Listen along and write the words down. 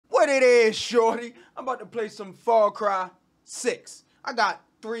it is, shorty. I'm about to play some Far Cry 6. I got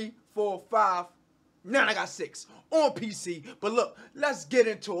 3, 4, 5. Now I got 6 on PC. But look, let's get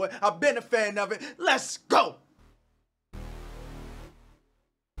into it. I've been a fan of it. Let's go.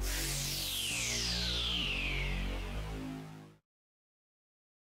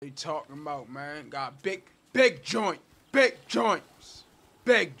 They talking about, man? Got big joint, big joints,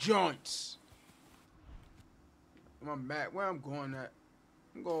 big joints. I'm mad. Where I'm going at?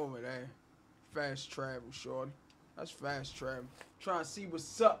 I'm going over there. Fast travel, shorty. That's fast travel. Trying to see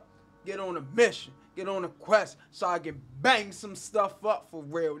what's up. Get on a mission. Get on a quest so I can bang some stuff up for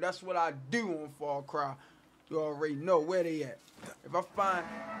real. That's what I do on Far Cry. You already know where they at. If I find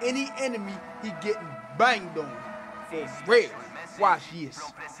any enemy, he getting banged on. For real. Watch this.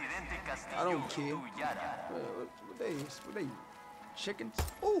 I don't care. What they is? What they? Chickens?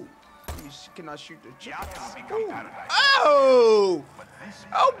 Ooh. Can I shoot the chickens? Ooh. Oh!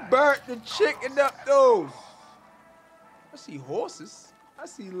 I burnt the chicken up those. I see horses. I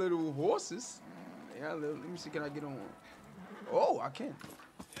see little horses. Yeah, let me see. Can I get on? Oh, I can.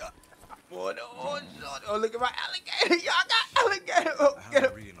 Oh, look at my alligator. Y'all got alligator. Oh, get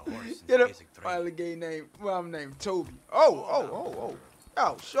him. Get him. My alligator name. Well, I'm named Toby. Oh.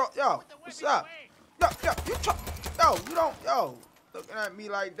 Yo, short. Yo, what's up? Yo, you don't. Yo, looking at me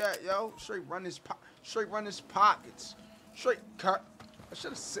like that, yo. Straight run his pockets. Straight cut. I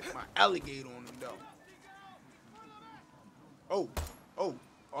should have set my alligator on him though. Oh,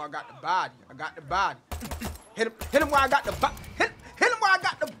 I got the body. Hit him where I got the body. Hit him where I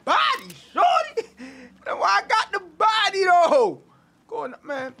got the body, shorty. Hit him where I got the body, though. Going up,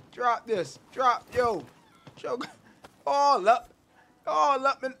 man. Drop this. Yo. All up,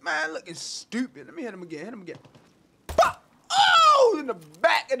 man. Looking stupid. Let me hit him again. Oh, in the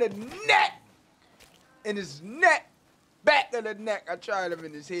back of the neck. In his neck. Back of the neck. I tried him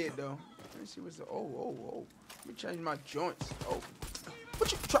in his head, though. Let me see what's the. Oh. Let me change my joints. Oh.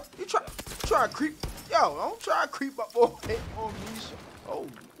 What you try to creep? Yo, don't try to creep up on me. Oh,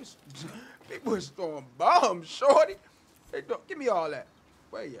 people is throwing bombs, shorty. Hey, give me all that.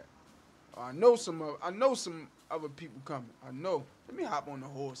 Where you at? Oh, I know some other people coming. I know. Let me hop on the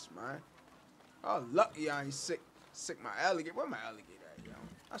horse, man. Oh, lucky I ain't sick my alligator. Where my alligator at, yo?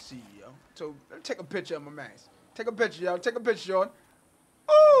 I see you, yo. So let me take a picture of my mask. Take a picture, yo. Take a picture, Sean.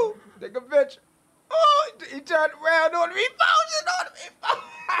 Ooh, take a picture. Oh, he turned around on me. He posing on me.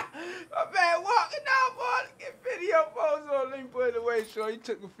 My man walking out, boy. Get video photos on. Let me put it away, sure. He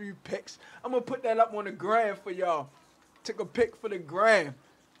took a few pics. I'm going to put that up on the gram for y'all. Took a pic for the gram.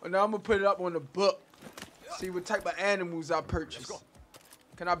 And now I'm going to put it up on the book. See what type of animals I purchased.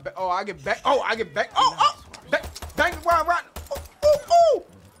 Can I bet? Oh, I get back. Oh. Bang while I'm riding. Oh.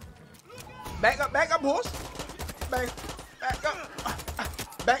 Back up, horse. Back up.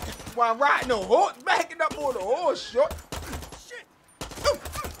 Back while I'm riding the horse, backing up on the horse, short. Shit.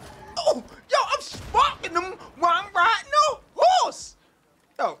 Oh, yo, I'm sparking them while I'm riding the horse.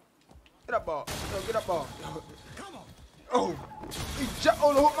 Yo, get up, ball. Come on. Oh, he jumped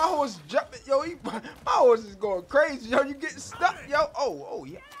on the horse. My horse jumping. Yo, my horse is going crazy. Yo, you getting stuck, yo. Oh,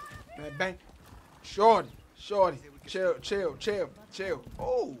 yeah. Man, bang. Shorty. Chill.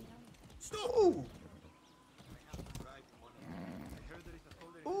 Oh.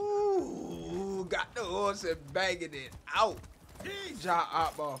 Ooh, got the horse and banging it out.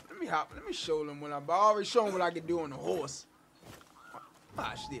 Hop off. Let me show them what I already shown what I can do on the horse.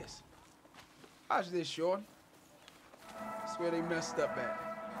 Watch this, shorty. That's where they messed up at.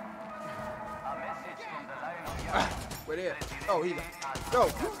 Where they at? Oh, he got. Yo,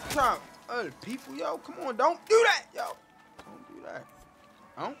 you trying other people, yo? Come on, don't do that, yo. Don't do that.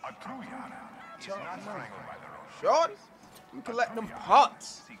 Huh? Shorty. We collect them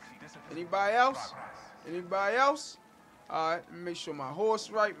parts. Anybody else? All right, make sure my horse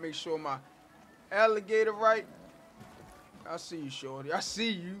right. Make sure my alligator right. I see you, shorty. I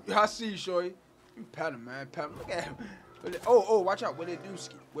see you, shorty. You pat him, man. Pat him. Look at him. Oh, watch out. Where they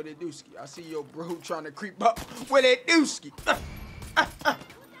do ski. I see your bro trying to creep up. Where they do ski.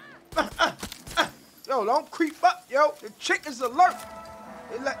 Yo, don't creep up, yo. The chickens alert.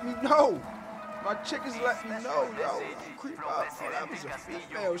 They let me know. My chickens let me know, yo. Don't creep up. Oh, that was a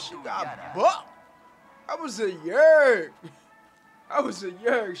female. She got buck. That was a yerg.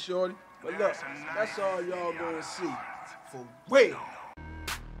 Shorty. But look, that's all y'all gonna see. For real.